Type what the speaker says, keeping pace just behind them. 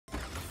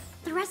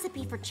The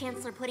recipe for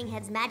Chancellor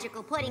Puddinghead's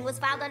magical pudding was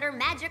filed under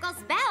magical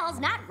spells,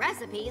 not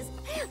recipes.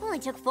 Only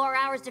took 4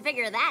 hours to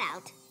figure that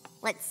out.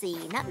 Let's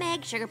see,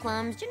 nutmeg, sugar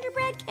plums,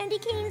 gingerbread, candy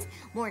canes.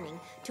 Warning,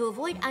 to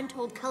avoid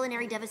untold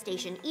culinary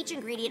devastation, each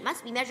ingredient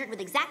must be measured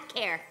with exact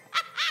care.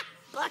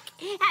 Look,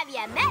 have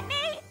you met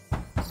me?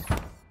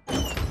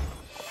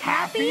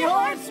 Happy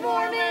horse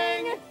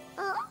warming!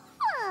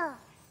 Oh.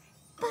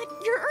 But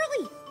you're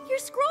early. Your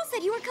scroll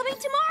said you were coming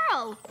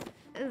tomorrow.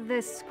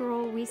 The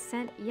scroll we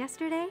sent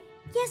yesterday?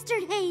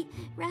 Yesterday,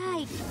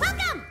 right.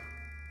 Welcome!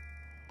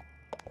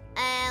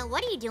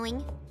 What are you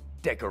doing?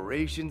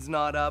 Decorations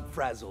not up,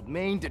 frazzled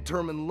mane,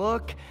 determined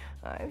look.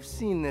 I've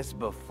seen this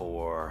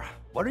before.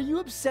 What are you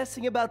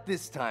obsessing about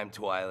this time,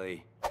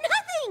 Twilight?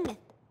 Nothing!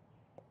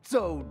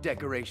 So,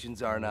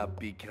 decorations aren't up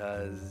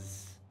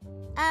because...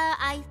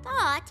 I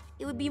thought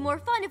it would be more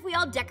fun if we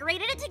all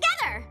decorated it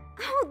together.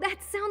 Oh,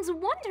 that sounds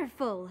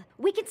wonderful.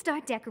 We can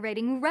start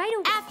decorating right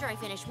away. After I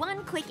finish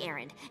one quick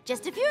errand.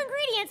 Just a few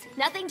ingredients,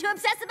 nothing to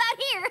obsess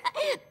about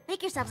here.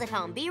 Make yourselves at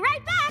home. Be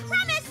right back,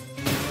 promise!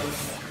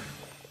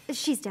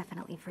 She's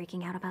definitely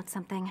freaking out about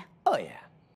something. Oh yeah.